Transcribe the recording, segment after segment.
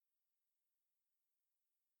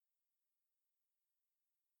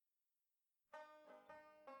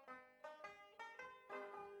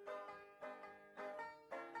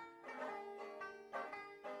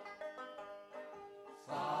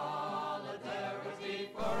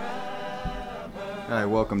Hi,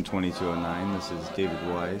 welcome 2209. This is David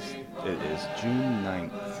Wise. It is June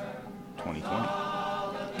 9th,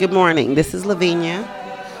 2020. Good morning. This is Lavinia.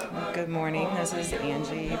 Good morning. This is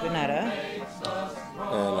Angie Bonetta.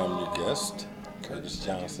 And I'm your guest, Curtis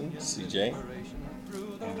Johnson, CJ.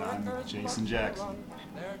 And I'm Jason Jackson.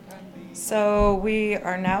 So we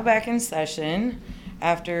are now back in session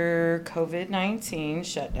after COVID-19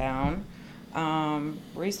 shutdown,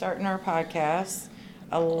 restarting our podcast.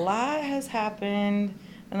 A lot has happened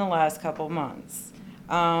in the last couple months.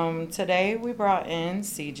 Today we brought in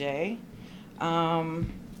CJ.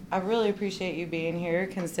 I really appreciate you being here,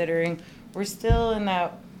 considering we're still in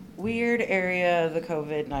that weird area of the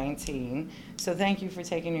COVID-19. So thank you for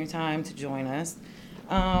taking your time to join us.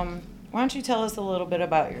 Why don't you tell us a little bit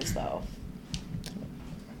about yourself?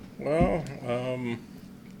 Well,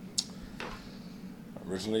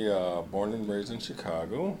 originally born and raised in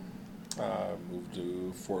Chicago. Moved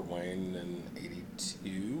to Fort Wayne in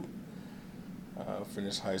 '82.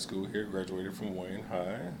 Finished high school here, graduated from Wayne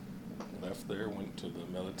High. Left there, went to the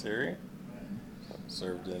military.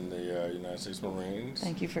 Served in the United States Marines.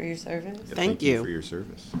 Thank you for your service. Yeah, Thank you for your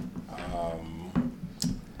service.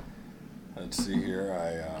 Let's see here.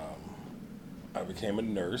 I became a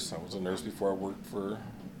nurse. I was a nurse before I worked for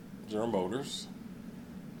General Motors.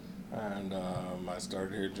 And I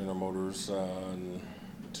started here at General Motors in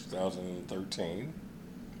 2013.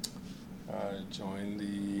 I joined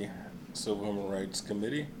the Civil Human Rights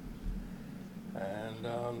Committee, and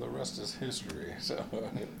the rest is history. So,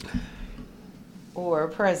 Or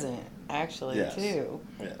present, actually, Yes. too.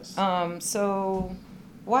 yes. So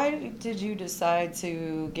why did you decide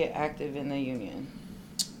to get active in the union?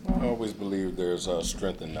 I always believe there's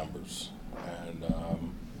strength in numbers, and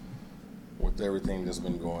with everything that's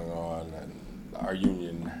been going on, and our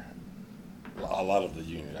union, a lot of the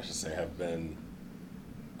union, I should say, have been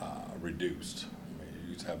reduced. I mean, you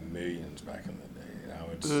used to have millions back in the day. Now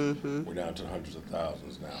it's we're down to hundreds of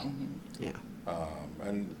thousands now. Yeah.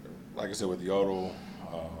 And like I said, with the auto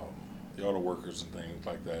workers and things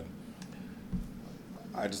like that,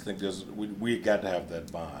 I just think we got to have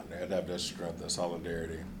that bond. We had to have that strength, that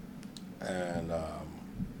solidarity, and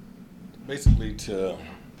basically to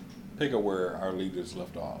pick up where our leaders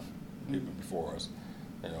left off, people before us.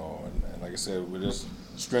 And like I said, we just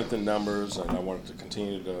strengthen numbers, and I wanted to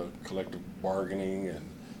continue the collective bargaining, and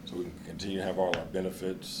so we can continue to have all our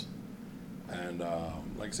benefits. And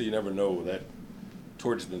like I said, you never know, that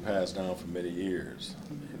torch has been passed down for many years.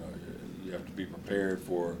 You have to be prepared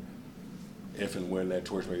for if and when that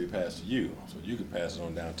torch may be passed to you, so you can pass it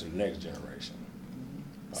on down to the next generation.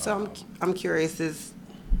 So I'm curious,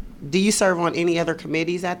 do you serve on any other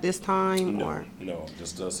committees at this time? No,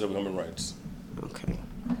 just civil human rights. Okay.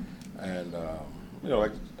 And,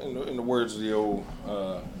 like in the words of the old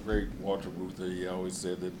great Walter Reuther, he always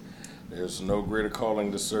said that there's no greater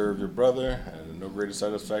calling to serve your brother and no greater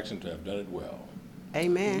satisfaction to have done it well.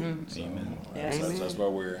 Amen. So, Amen. Yes. That's why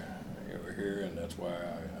we're here, and that's why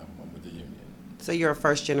I'm with the union. So you're a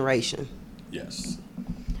first generation. Yes,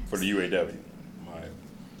 for the UAW. My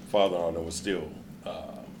father-in-law was still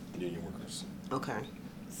union workers. Okay.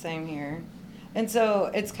 Same here. And so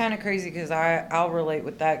it's kind of crazy because I'll relate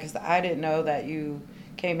with that because I didn't know that you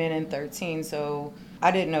came in 13, so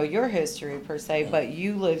I didn't know your history per se, but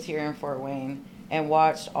you lived here in Fort Wayne and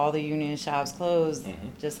watched all the union shops close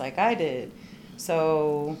just like I did.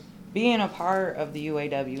 So being a part of the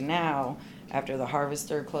UAW now after the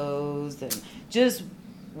Harvester closed and just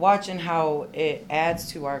watching how it adds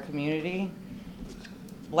to our community,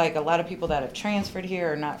 like a lot of people that have transferred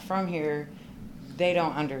here or not from here, they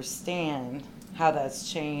don't understand how that's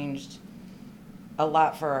changed a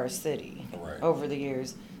lot for our city over the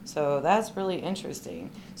years. So that's really interesting.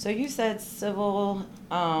 So you said Civil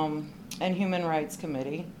and Human Rights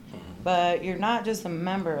Committee, but you're not just a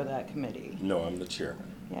member of that committee. No, I'm the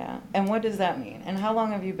chairman. Yeah. And what does that mean? And how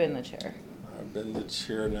long have you been the chair? I've been the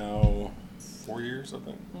chair now 4 years, I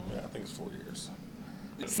think. Yeah, I think it's 4 years.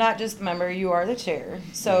 It's not just a member, you are the chair.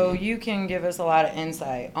 So you can give us a lot of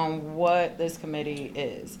insight on what this committee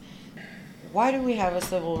is. Why do we have a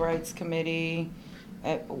Civil Rights Committee?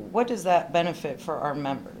 What does that benefit for our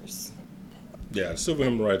members? Yeah, Civil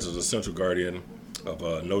Human Rights is a central guardian of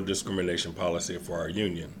a no discrimination policy for our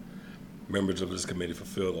union. Members of this committee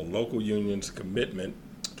fulfill the local union's commitment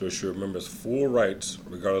to assure members full rights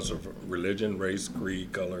regardless of religion, race,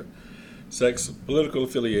 creed, color, sex, political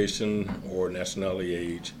affiliation, or nationality,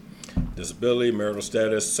 age, disability, marital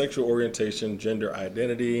status, sexual orientation, gender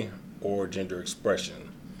identity, or gender expression.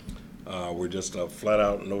 We're just a flat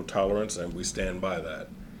out no tolerance, and we stand by that.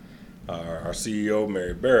 Our CEO,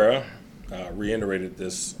 Mary Barra, reiterated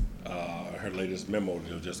this her latest memo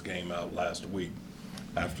that just came out last week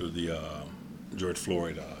after the George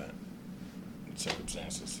Floyd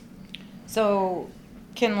circumstances. So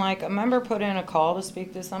can like a member put in a call to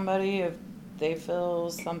speak to somebody if they feel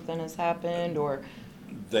something has happened, or?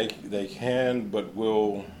 They can, but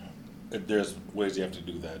there's ways you have to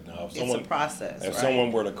do that. Now, if It's a process, if right?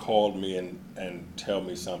 someone were to call me and tell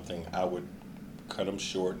me something, I would cut them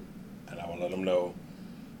short, and I would let them know,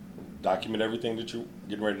 document everything that you're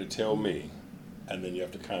getting ready to tell me, and then you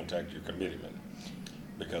have to contact your committeeman.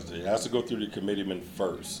 Because it has to go through the committeeman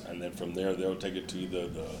first, and then from there, they'll take it to either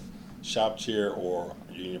the shop chair or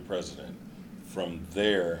union president. From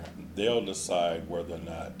there, they'll decide whether or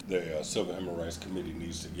not the Civil Human Rights Committee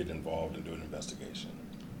needs to get involved and do an investigation.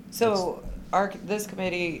 So this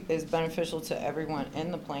committee is beneficial to everyone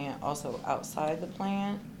in the plant, also outside the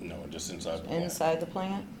plant, No, just inside the plant. inside the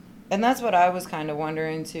plant? And that's what I was kind of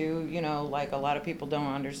wondering too, you know, like a lot of people don't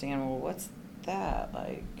understand, well, what's that?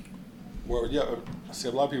 Like, Well, yeah, see,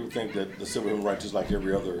 a lot of people think that the Civil Human Rights is like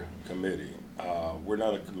every other committee. We're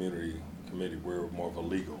not a community committee, we're more of a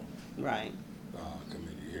legal Right.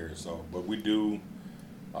 committee here. So, but we do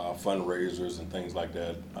fundraisers and things like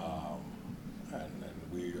that, and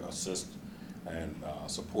we assist and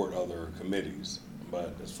support other committees.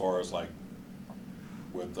 But as far as like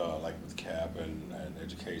with CAP and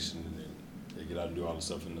education, and they get out and do all the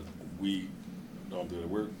stuff, and we don't do it.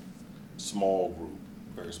 We're small group,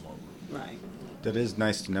 very small group. Right. That is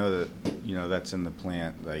nice to know that, you know, that's in the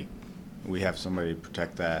plant. Like, we have somebody to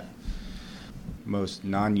protect that. Most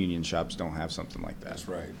non-union shops don't have something like that. That's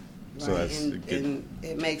right. So Right, that's and, good. and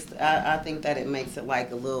it makes, I think that it makes it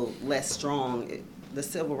like a little less strong. The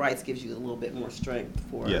civil rights gives you a little bit more strength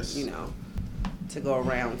for, Yes. you know, to go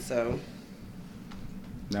around, so.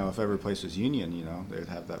 Now, if every place was union, you know, they'd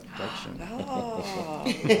have that protection.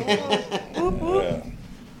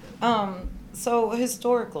 Yeah. So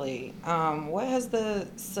historically, what has the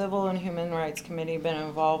Civil and Human Rights Committee been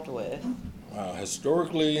involved with?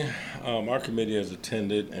 Historically, our committee has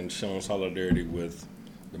attended and shown solidarity with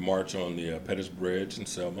the march on the Pettus Bridge in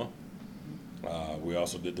Selma. We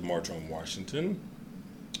also did the march on Washington.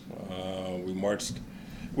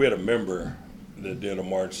 We had a member that did a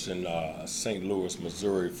march in St. Louis,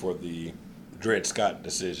 Missouri for the Dred Scott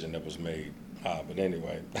decision that was made. But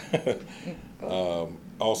anyway,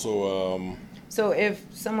 also, So if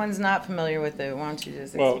someone's not familiar with it, why don't you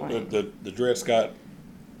just well, explain? the Dred Scott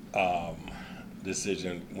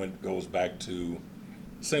decision goes back to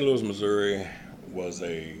St. Louis, Missouri was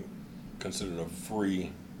considered a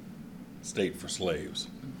free state for slaves,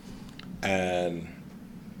 and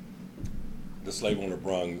the slave owner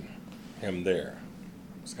brung him there.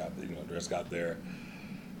 Dred Scott there.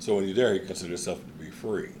 So when you're there, he considered himself to be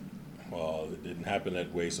free. Well, it didn't happen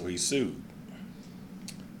that way, so he sued,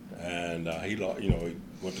 and he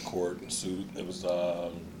went to court and sued. It was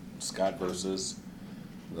Scott versus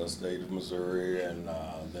the state of Missouri, and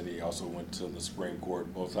then he also went to the Supreme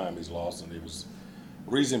Court. Both times he's lost, and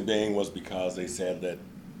reason being was because they said that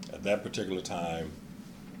at that particular time,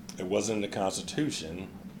 it wasn't in the Constitution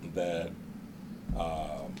that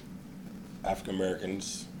African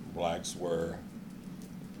Americans, blacks,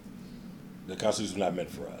 the Constitution was not meant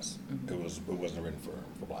for us. It wasn't written for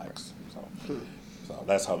blacks. So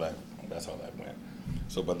that's how that went.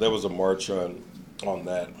 So, but there was a march on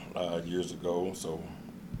that years ago. So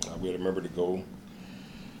we had a member to go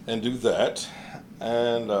and do that.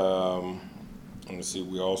 And let me see.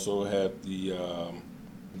 We also had the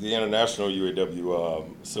international UAW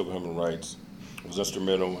Civil Human Rights was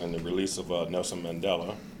instrumental in the release of Nelson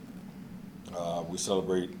Mandela. We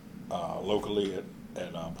celebrate locally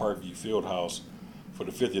at Parkview Fieldhouse for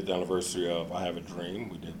the 50th anniversary of I Have a Dream.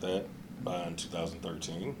 We did that in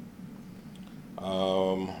 2013.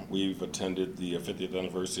 We've attended the 50th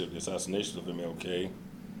anniversary of the assassination of MLK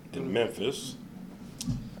in Memphis.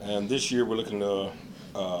 And this year we're looking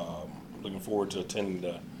forward to attending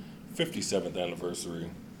the 57th anniversary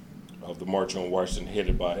of the March on Washington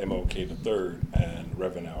headed by MLK III and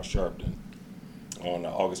Reverend Al Sharpton on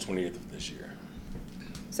August 28th of this year.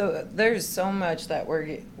 So there's so much that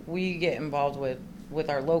we get involved with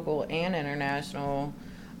our local and international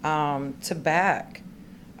to back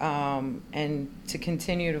and to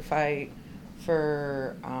continue to fight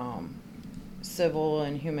for civil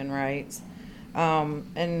and human rights.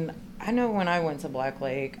 And I know when I went to Black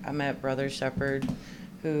Lake, I met Brother Shepherd,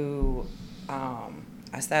 who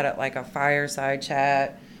I sat at like a fireside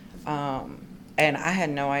chat, and I had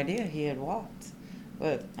no idea he had walked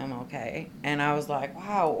with MLK. And I was like,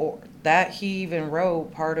 wow, that he even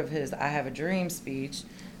wrote part of his I Have a Dream speech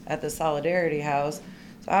at the Solidarity House.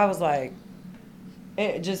 So I was like,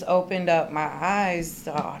 it just opened up my eyes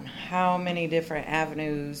on how many different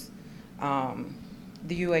avenues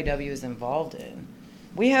the UAW is involved in.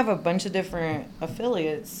 We have a bunch of different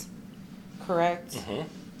affiliates, correct?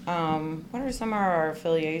 What are some of our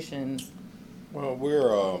affiliations? Well, we're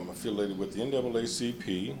affiliated with the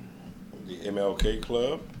NAACP, the MLK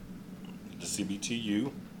Club, the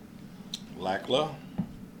CBTU, LACLA,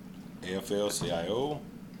 AFL-CIO,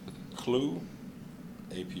 CLU,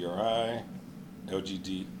 APRI,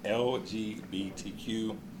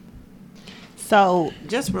 LGBTQ. So,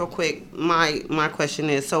 just real quick, my question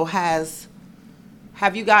is, so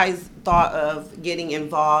have you guys thought of getting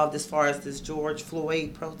involved as far as this George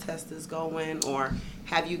Floyd protest is going, or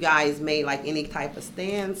have you guys made like any type of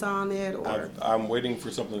stance on it, or? I'm waiting for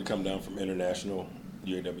something to come down from International,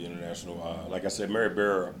 UAW International. Like I said, Mary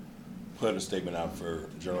Barra put a statement out for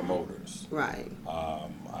General Motors. Right.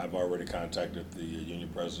 I've already contacted the union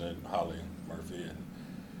president, Holly Murphy,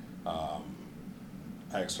 and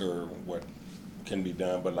asked her what can be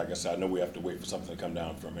done. But like I said, I know we have to wait for something to come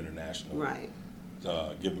down from International. Right.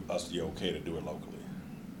 To give us the okay to do it locally.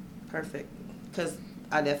 Perfect. Because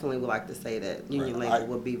I definitely would like to say that union Right. labor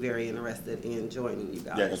would be very interested in joining you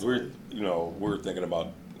guys. Yeah, because we're thinking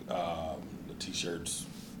about the T-shirts,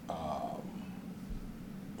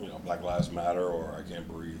 Black Lives Matter or I Can't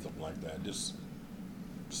Breathe, something like that. Just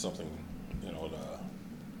something, to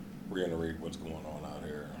reiterate what's going on out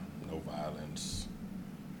here. No violence.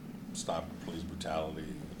 Stop police brutality.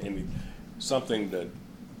 Something that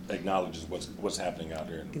acknowledges what's happening out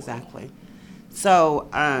here in the world. Exactly. So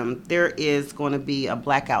there is going to be a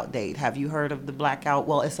blackout date. Have you heard of the blackout?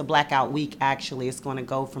 Well, it's a blackout week, actually. It's going to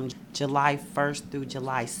go from July 1st through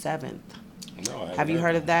July 7th. No, Have you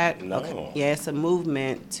heard of that? No. Okay. Yeah, it's a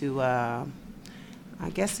movement to, I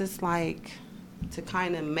guess it's like to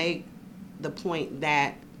kind of make the point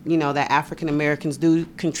that, that African Americans do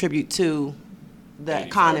contribute to the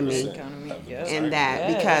economy. 85% of the Yes. And that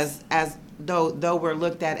Yes. because though we're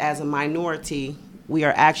looked at as a minority, we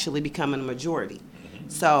are actually becoming a majority.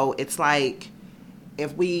 So it's like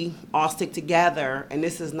if we all stick together, and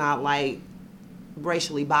this is not like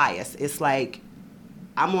racially biased, it's like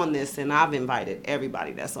I'm on this and I've invited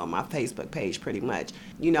everybody that's on my Facebook page pretty much.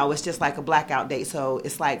 It's just like a blackout date. So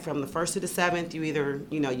it's like from the 1st to the 7th, you either,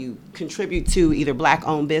 you contribute to either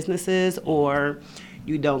black-owned businesses or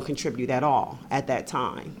you don't contribute at all at that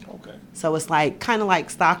time. Okay. So it's like kind of like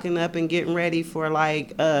stocking up and getting ready for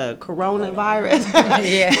like coronavirus.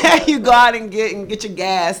 Yeah. You go out and get your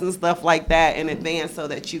gas and stuff like that in advance so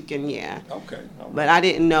that you can, Okay. But I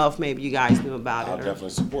didn't know if maybe you guys knew about I'll it. definitely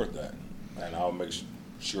support that, and I'll make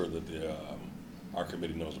sure that our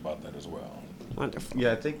committee knows about that as well. Wonderful.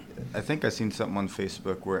 Yeah, I think I seen something on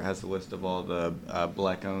Facebook where it has a list of all the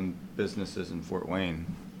black-owned businesses in Fort Wayne.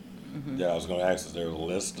 Yeah, I was going to ask, is there a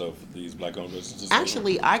list of these black-owned businesses?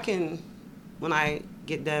 Actually, I can, when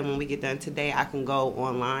we get done today, I can go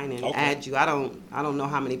online and Okay. add you. I don't know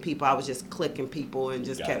how many people. I was just clicking people and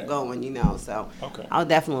just Got kept it. going, So Okay. I'll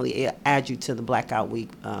definitely add you to the Blackout Week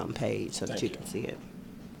page so that Thank you you. can see it.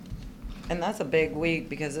 And that's a big week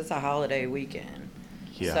because it's a holiday weekend.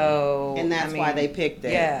 Yeah. So And that's why they picked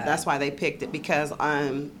it. Yeah. That's why they picked it because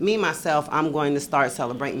me myself, I'm going to start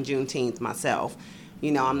celebrating Juneteenth myself.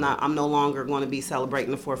 I'm no longer going to be celebrating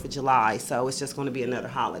the 4th of July, so it's just going to be another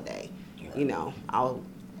holiday.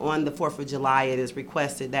 On the 4th of July, it is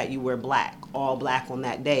requested that you wear black, all black on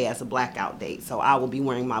that day as a blackout date. So I will be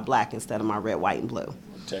wearing my black instead of my red, white, and blue.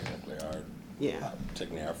 Technically, our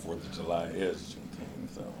 4th of July is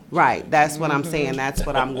Juneteenth, so. Right, that's what I'm saying. That's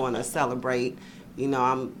what I'm going to celebrate.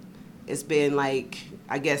 It's been like,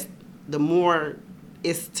 I guess the more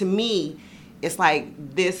it's to me, it's like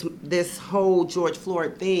this whole George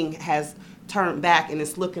Floyd thing has turned back and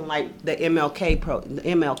it's looking like the MLK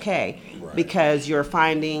Right. because you're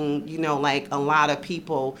finding, like a lot of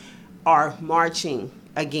people are marching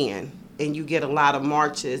again and you get a lot of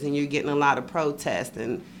marches and you're getting a lot of protests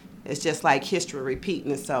and it's just like history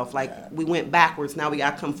repeating itself. Like we went backwards, now we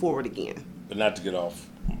got to come forward again. But not to get off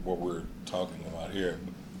what we're talking about here,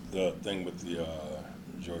 the thing with the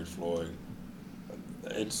George Floyd,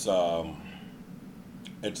 it's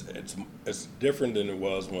different than it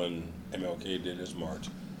was when MLK did his march,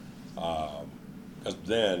 because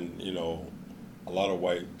then a lot of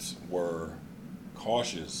whites were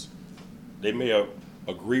cautious. They may have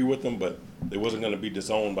agreed with them, but they wasn't going to be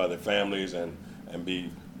disowned by their families and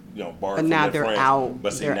be barred But from now their they're friends. out.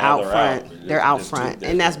 But see, They're now out front. They're out front,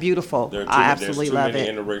 and that's beautiful. I absolutely love There's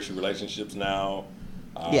it. too many interracial relationships now.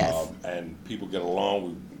 Yes. And people get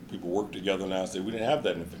along. People work together now. So we didn't have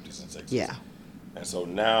that in the 50s and 60s. Yeah. And so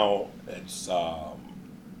now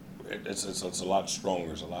it's a lot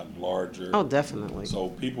stronger, it's a lot larger. Oh, definitely. So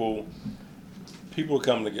people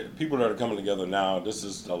come together. People that are coming together now. This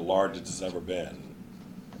is the largest it's ever been,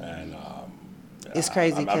 and It's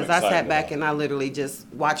crazy I'm because I excited sat back about and I literally just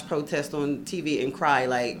watched protests on TV and cry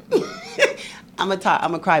like I'm a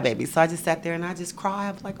crybaby. So I just sat there and I just cried.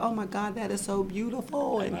 I was like, oh my God, that is so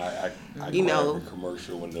beautiful. And And I you cry know. every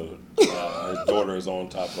commercial when his daughter is on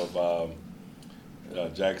top of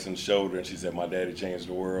Jackson's shoulder, and she said, "My daddy changed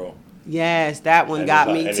the world." yes, that one And got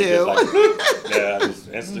it's me like- and too. it's just like, yeah, I just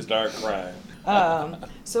instantly started crying.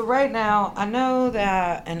 So right now, I know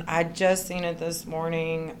that, and I just seen it this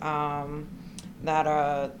morning, that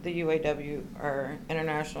the UAW, or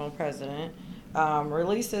international president,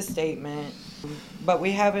 released a statement, but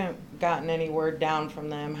we haven't gotten any word down from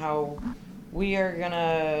them how we are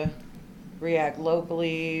gonna react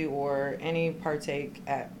locally or any partake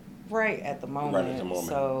right at the moment. Right at the moment.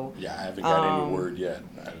 So Yeah, I haven't got any word yet.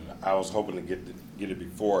 And I was hoping to get it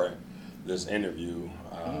before this interview,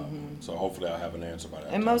 so hopefully I'll have an answer by that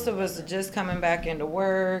And time. most of us are just coming back into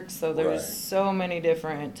work, so there's Right. so many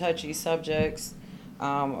different touchy subjects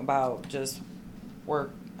about just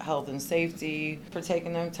work health and safety for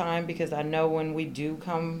taking them time, because I know when we do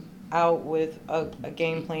come out with a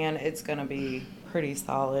game plan, it's going to be pretty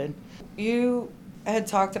solid. You had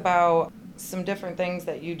talked about some different things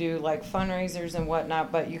that you do, like fundraisers and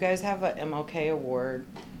whatnot, but you guys have a MLK award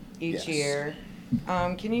each Yes. year.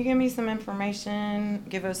 Can you give me some information,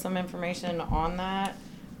 give us some information on that?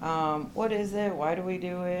 What is it? Why do we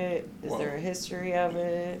do it? Is there a history of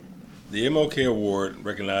it? The MLK Award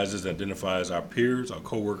recognizes and identifies our peers, our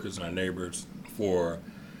coworkers, and our neighbors for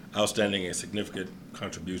outstanding and significant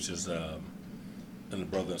contributions in the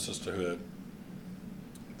brother and sisterhood.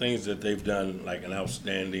 Things that they've done, like an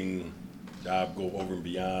outstanding job, go over and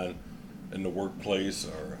beyond in the workplace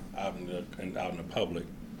or out in the public.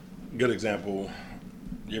 Good example,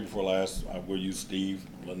 year before last, I will use Steve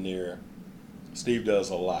Lanier. Steve does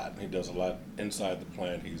a lot. He does a lot inside the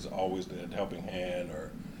plant. He's always that helping hand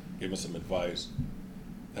or giving some advice.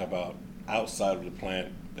 How about outside of the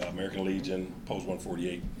plant, American Legion, Post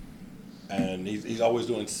 148, and he's always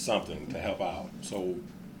doing something to help out. So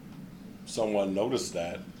someone noticed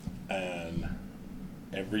that, and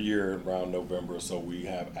every year around November or so, we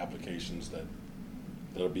have applications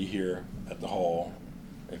that'll be here at the hall.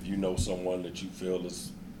 If you know someone that you feel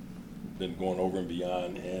has been going over and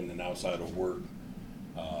beyond in and outside of work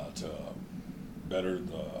to better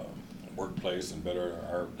the workplace and better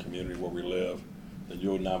our community where we live, then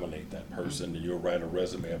you'll nominate that person and you'll write a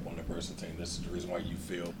resume up on the person saying this is the reason why you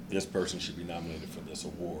feel this person should be nominated for this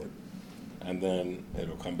award. And then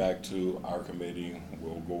it'll come back to our committee,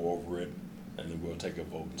 we'll go over it, and then we'll take a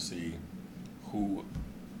vote and see who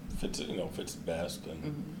fits best,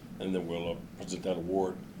 and then we'll present that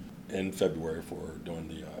award in February for doing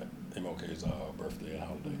the MLK's birthday and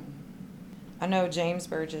holiday. I know James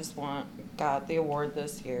Burgess got the award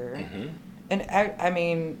this year. Mm-hmm. And I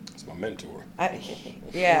mean, It's my mentor.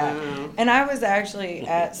 yeah. Wow. And I was actually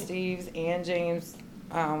at Steve's and James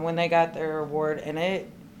when they got their award, and it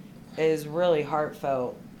is really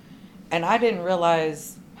heartfelt. And I didn't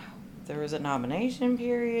realize there was a nomination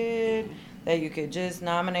period, that you could just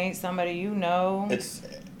nominate somebody you know. It's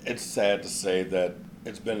sad to say that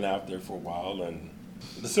it's been out there for a while, and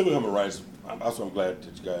the civil human rights. Also, I'm glad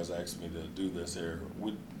that you guys asked me to do this here.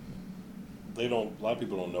 A lot of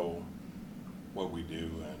people don't know what we do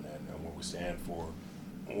and what we stand for.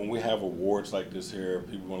 When we have awards like this here,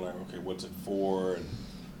 people are like, okay, what's it for,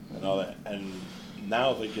 and all that. And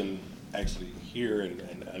now they can actually hear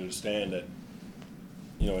and understand that,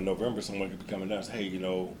 in November, someone could be coming down and say,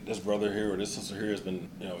 hey, this brother here or this sister here has been,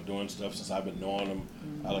 doing stuff since I've been knowing them.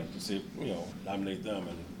 Mm-hmm. I like to see, nominate them.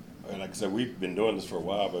 And like I said, we've been doing this for a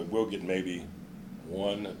while, but we'll get maybe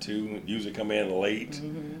one or two, usually come in late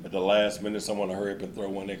at the last minute, someone to hurry up and throw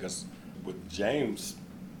one in. Because with James,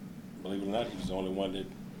 believe it or not, he was the only one that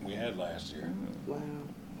we had last year. Wow.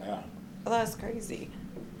 Yeah. Well, that's crazy.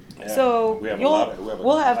 Yeah. So We have a we'll lot of- we have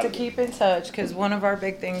lot to of- keep in touch, because one of our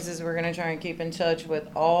big things is we're going to try and keep in touch with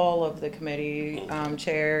all of the committee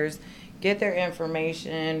chairs, get their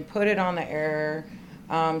information, put it on the air,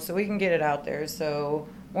 so we can get it out there. So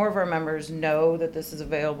more of our members know that this is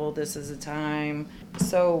available, this is a time.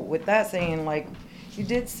 So with that saying, like, you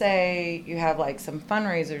did say you have like some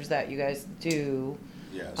fundraisers that you guys do.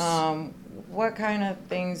 Yes. What kind of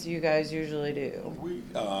things do you guys usually do?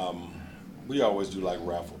 We always do like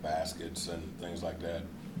raffle baskets and things like that.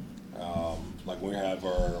 Like we have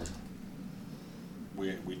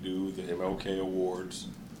we do the MLK awards,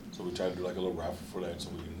 so we try to do like a little raffle for that, so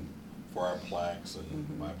we can for our plaques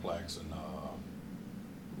and my plaques, and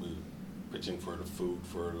we pitching for the food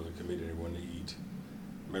for the committee they want to eat,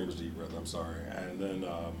 members to eat rather, I'm sorry. And then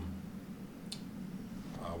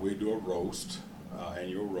we do a roast,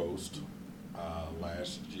 annual roast.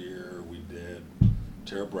 Last year we did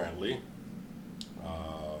Tara Brantley.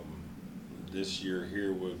 This year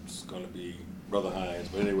here was going to be Brother Hines,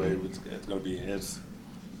 but anyway, it's going to be his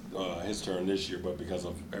turn this year, but because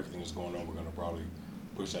of everything that's going on, we're going to probably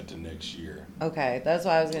push that to next year. Okay, that's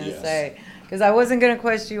what I was going to Yes. say. Because I wasn't going to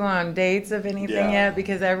question you on dates of anything Yeah. yet,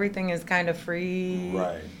 because everything is kind of free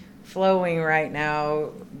Right. flowing right now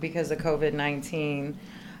because of COVID-19.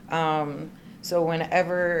 So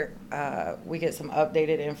whenever we get some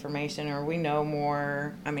updated information or we know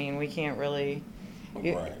more, I mean, we can't really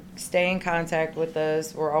Right. stay in contact with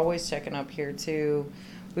us. We're always checking up here too.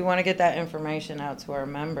 We want to get that information out to our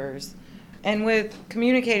members. And with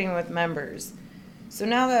communicating with members, so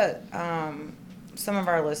now that some of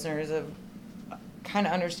our listeners have kind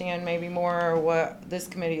of understand maybe more what this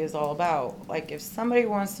committee is all about, like if somebody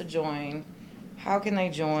wants to join, how can they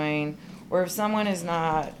join? Or if someone is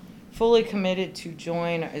not fully committed to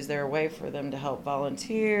join, is there a way for them to help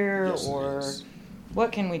volunteer? Yes, or yes.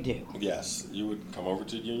 what can we do? Yes, you would come over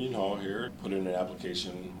to Union Hall here, put in an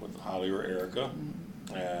application with Holly or Erica,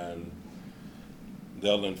 and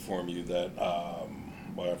they'll inform you that,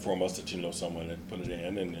 inform us that you know someone that put it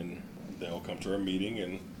in, and then they'll come to our meeting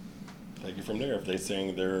and take it from there. If they're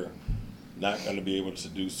saying they're not going to be able to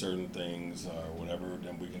do certain things or whatever,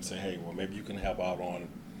 then we can say, hey, well, maybe you can help out on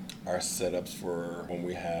our setups for when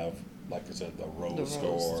we have, like I said, the roast,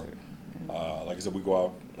 or like I said, we go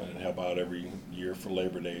out and help out every year for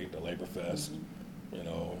Labor Day, the Labor Fest. You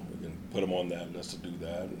know, we can put them on that list to do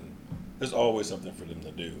that. And there's always something for them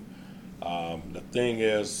to do. The thing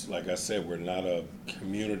is, like I said, we're not a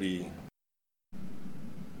community.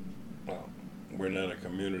 We're not a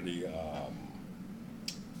community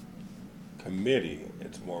committee.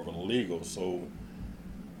 It's more of a legal. So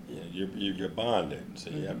you're bonded.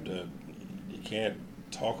 So you have to. You can't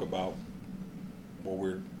talk about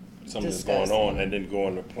what something that's going on, and then go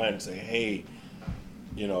on the plant and say, hey,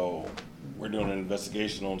 you know, we're doing an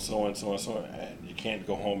investigation on so and so and so, and you can't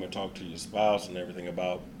go home and talk to your spouse and everything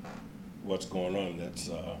about what's going on. That's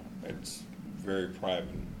it's very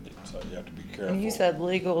private, so you have to be careful. And you said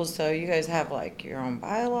legal, so you guys have like your own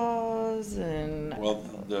bylaws and. Well,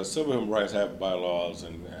 the civil human rights have bylaws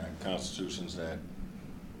and constitutions that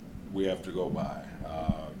we have to go by.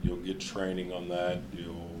 You'll get training on that.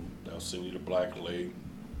 They'll send you to Black Lake.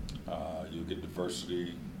 You'll get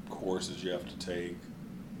diversity courses you have to take.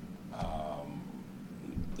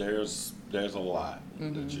 There's a lot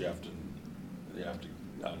that you have to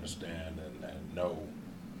understand and know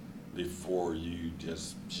before you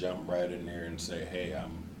just jump right in there and say, hey,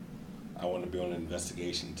 I want to be on an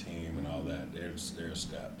investigation team and all that. There's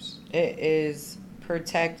steps. It is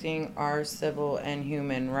protecting our civil and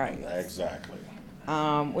human rights. Exactly.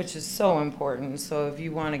 Which is so important. So if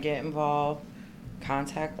you want to get involved,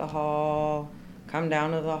 contact the hall, come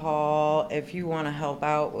down to the hall. If you want to help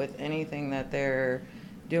out with anything that they're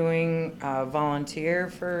doing, volunteer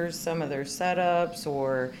for some of their setups,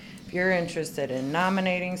 or if you're interested in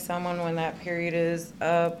nominating someone when that period is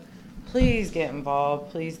up, please get involved.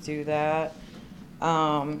 Please do that.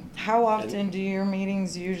 How often do your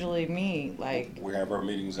meetings usually meet? Like, we have our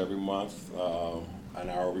meetings every month, an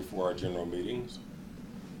hour before our general meetings.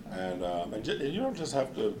 And you don't just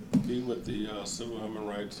have to be with the civil human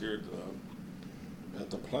rights here at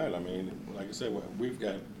the plant. I mean, like I said, we're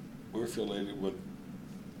affiliated with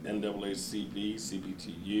NAACP,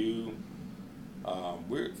 CBTU.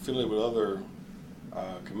 We're affiliated with other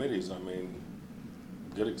committees. I mean,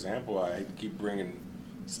 good example, I keep bringing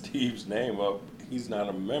Steve's name up. He's not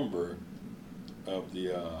a member of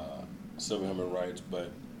the civil human rights,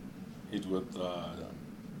 but he's with the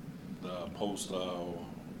Post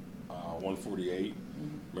 148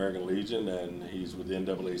 American Legion, and he's with the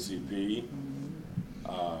NAACP.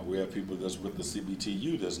 We have people that's with the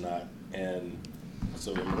CBTU that's not in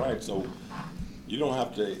civil human rights. So you don't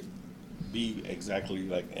have to be exactly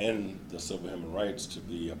like in the civil human rights to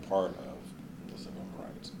be a part of the civil human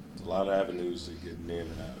rights. There's a lot of avenues to get in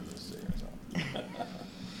and out of this there.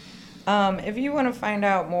 So. if you want to find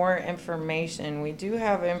out more information, we do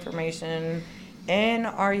have information in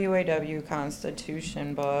our UAW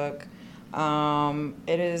Constitution book.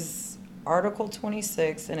 It is Article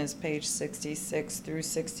 26 and it's page 66 through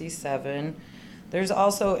 67. There's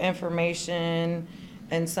also information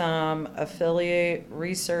and some affiliate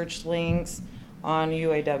research links on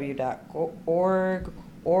UAW.org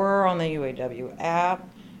or on the UAW app.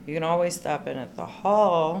 You can always stop in at the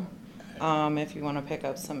hall if you want to pick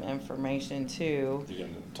up some information too. You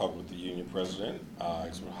can talk with the union president,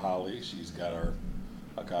 it's with Holly. She's got a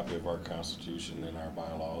copy of our constitution and our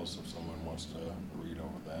bylaws. If someone wants to read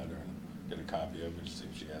over that or get a copy of it, see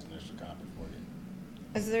if she has an extra copy for you.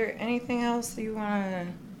 Is there anything else you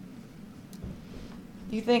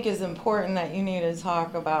think is important that you need to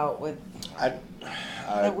talk about with?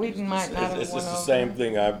 That we might not have It's went just the over? same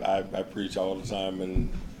thing I preach all the time,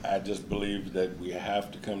 and I just believe that we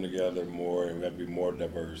have to come together more and we have to be more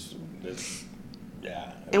diverse.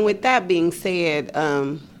 And with that being said,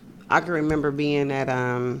 I can remember being at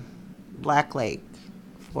Black Lake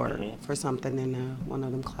for something in one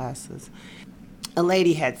of them classes. A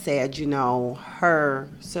lady had said, her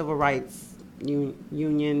civil rights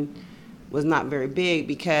union was not very big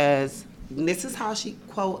because this is how she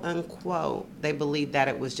quote unquote they believed that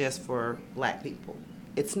it was just for black people.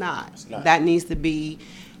 It's not. It's not. That needs to be,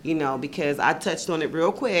 because I touched on it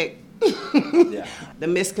real quick. Yeah, The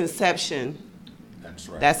misconception that's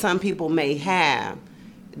right. that some people may have.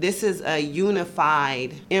 This is a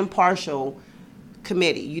unified, impartial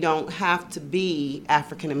committee. You don't have to be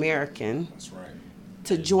African American That's right.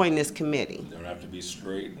 to join this committee. They don't have to be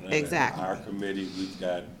straight. Exactly. Our committee, we've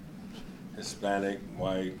got Hispanic,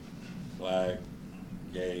 white, black,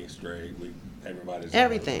 gay, straight. Everybody's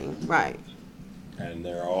Everything, right. and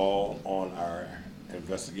they're all on our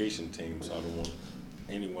investigation team. So I don't want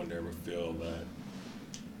anyone to ever feel that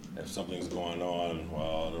if something's going on,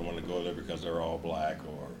 well, I don't want to go there because they're all black,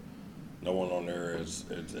 or no one on there is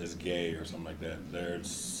gay or something like that. There's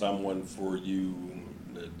someone for you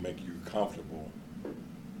that make you comfortable,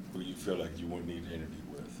 who you feel like you wouldn't need to interview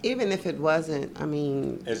with. Even if it wasn't,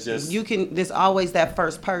 It's just- there's always that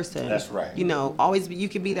first person. That's right. Always you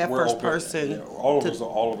can be that We're first open- person yeah, all of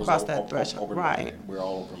us cross are that threshold. open-minded. Right. We're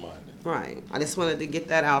all open-minded. Right. I just wanted to get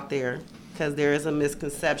that out there because there is a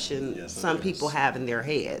misconception Yes, some there people is. have in their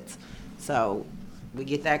heads. So we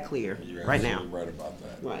get that clear You're right now. absolutely right about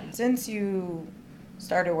that. Right. Since you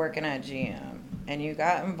started working at GM and you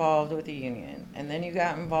got involved with the union and then you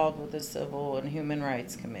got involved with the Civil and Human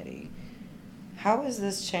Rights Committee, how has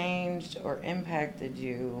this changed or impacted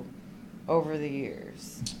you over the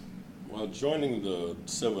years? Well, joining the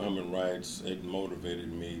Civil Human Rights, it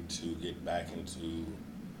motivated me to get back into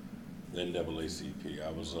the NAACP.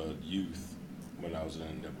 I was a youth when I was in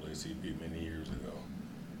NAACP many years ago.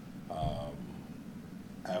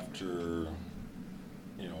 After,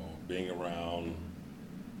 being around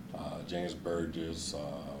James Burgess,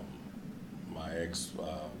 my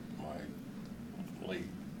late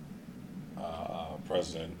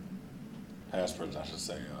president, past president, I should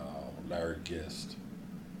say, Larry Gist,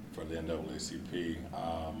 for the NAACP.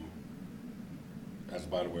 As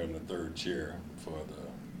by the way, I'm the third chair for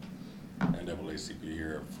the NAACP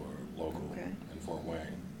here for local Okay. in Fort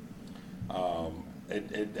Wayne.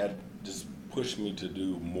 That just pushed me to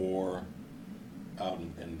do more out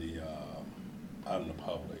in the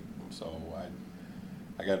public. So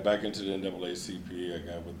I got back into the NAACP. I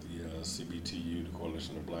got with the CBTU, the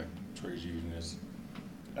Coalition of Black Trade Unionists.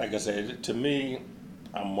 Like I said, to me,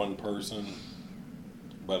 I'm one person,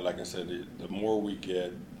 but like I said, the more we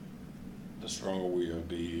get, the stronger we'll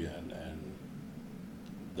be, and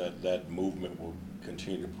that movement will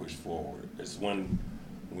continue to push forward. It's when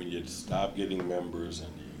you stop getting members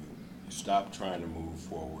and you stop trying to move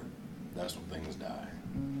forward, that's when things die.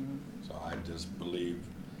 So I just believe,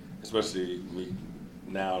 especially me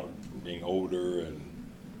now being older and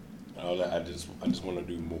all that, I just want to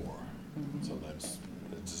do more. So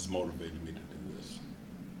it just motivated me to do this.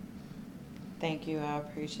 Thank you. I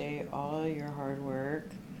appreciate all your hard work.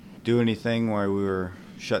 Do anything while we were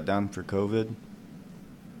shut down for COVID?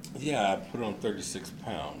 Yeah, I put on 36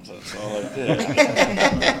 pounds. That's all I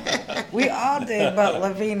did. We all did, but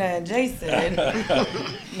Lavina and Jason.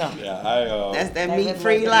 No. Yeah, That's that David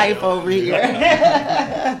meat-free Levin. life over here.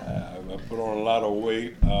 I put on a lot of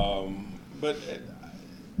weight, but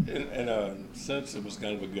in a sense, it was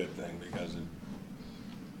kind of a good thing because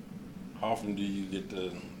how often do you get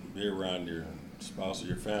to be around your spouse or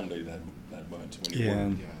your family that much when you Yeah, work?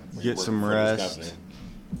 and when get you work some for this rest. company?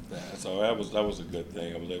 Yeah, so that was a good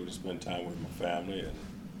thing. I was able to spend time with my family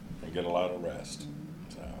and get a lot of rest.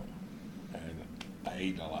 So, and I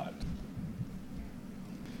ate a lot.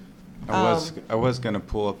 I was gonna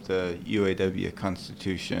pull up the UAW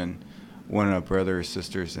Constitution, one of brothers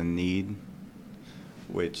sisters in need,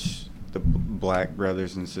 which the black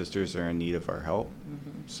brothers and sisters are in need of our help.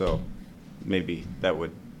 So maybe that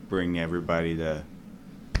would bring everybody to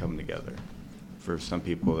come together for some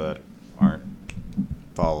people that aren't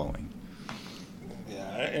following. Yeah,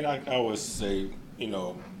 and I always say,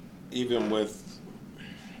 even with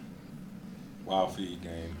Wild Feed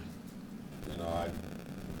game. You know, I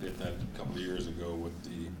did that a couple of years ago with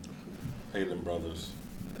the Palin brothers.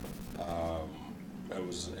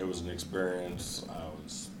 It was an experience.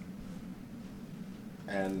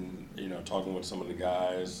 And you know, talking with some of the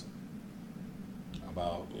guys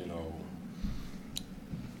about, you know,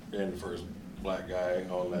 being the first black guy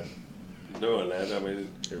on that, doing that. I mean,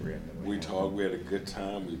 we talked, we had a good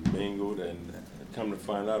time, we mingled, and come to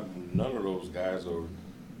find out, none of those guys are,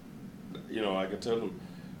 you know, I could tell them,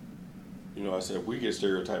 you know, I said, we get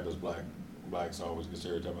stereotyped as blacks always get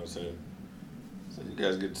stereotyped. I said, you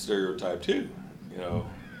guys get stereotyped too, you know.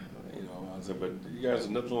 I said, but you guys are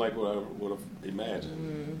nothing like what I would have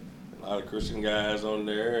imagined. A lot of Christian guys on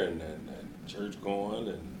there, and church going,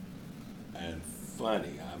 and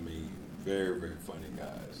funny. I mean, very, very funny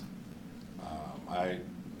guys.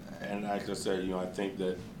 And like I said, you know, I think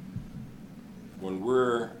that when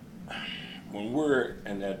we're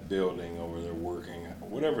in that building over there working,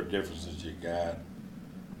 whatever differences you got,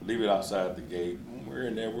 leave it outside the gate. We're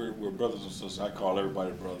in there. We're brothers and sisters. I call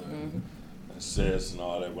everybody brother and sis and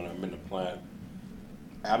all that when I'm in the plant.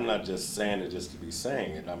 I'm not just saying it just to be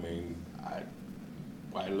saying it. I mean, I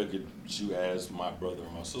look at you as my brother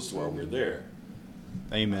and my sister while we're there.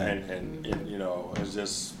 Amen. And you know, that's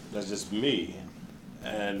just me.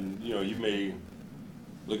 And you know, you may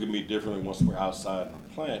look at me differently once we're outside in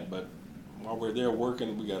the plant, but while we're there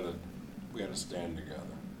working, we gotta stand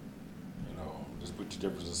together. You know, just put your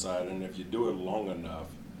differences aside, and if you do it long enough,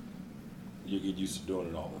 you get used to doing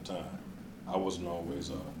it all the time. I wasn't always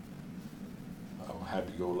a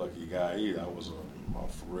happy-go-lucky guy either. I was a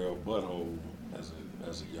for real butthole as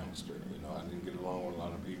a youngster. You know, I didn't get along with a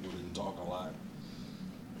lot of people, didn't talk a lot.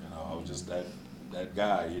 You know, I was just that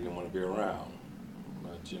guy you didn't want to be around.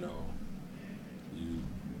 But you know, you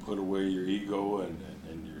put away your ego and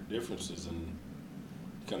your differences, and you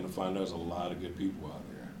come to find there's a lot of good people out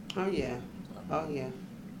there. Oh yeah. Oh yeah.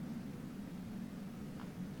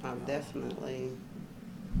 I've definitely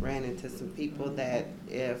ran into some people that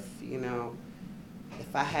if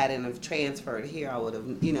I hadn't have transferred here, I would have,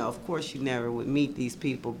 you know, of course you never would meet these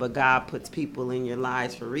people, but God puts people in your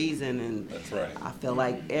lives for a reason, and That's right. I feel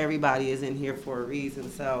like everybody is in here for a reason.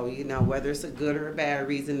 So, you know, whether it's a good or a bad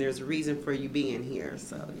reason, there's a reason for you being here.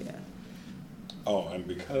 So, yeah. Oh, and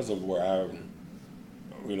because of where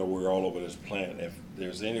we're all over this planet, if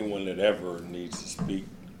there's anyone that ever needs to speak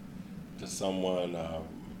to someone,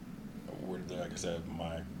 like I said,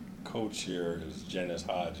 my coach here is Janice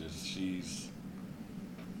Hodges. She's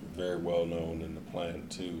very well known in the plant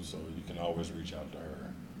too, so you can always reach out to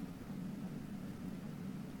her.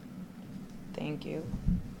 Thank you.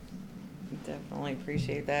 Definitely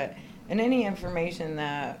appreciate that. And any information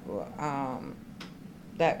that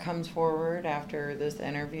that comes forward after this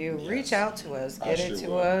interview, Yes. reach out to us. I Get sure it to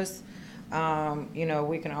will. us. You know,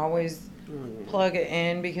 we can always plug it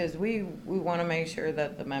in because we want to make sure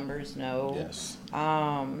that the members know. Yes.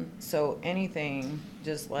 So anything,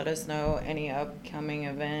 just let us know. Any upcoming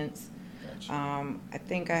events. Gotcha. I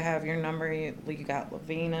think I have your number. You got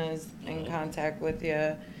Lavina's in contact with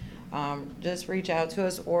you. Just reach out to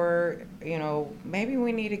us, or you know, maybe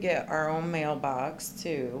we need to get our own mailbox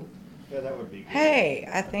too. Yeah, that would be good. Hey,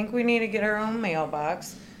 I think we need to get our own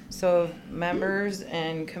mailbox. So if members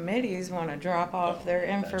and committees want to drop off their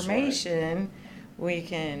That's right. information, we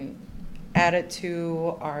can add it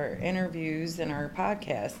to our interviews and our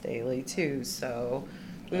podcast daily too. So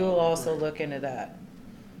we will also look into that.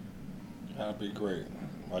 That'd be great.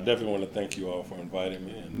 I definitely want to thank you all for inviting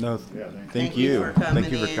me. And No, Yeah, thank you. you for coming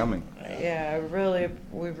Thank you for in. coming. Yeah,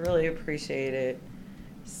 we really appreciate it.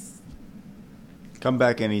 Come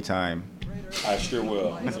back anytime. I sure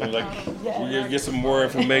will. So like, we get some more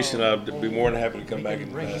information. I'll be more than happy to come back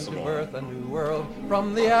and Bring pass to them on. birth a new world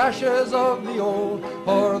from the ashes of the old,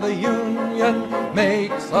 for the union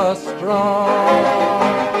makes us strong.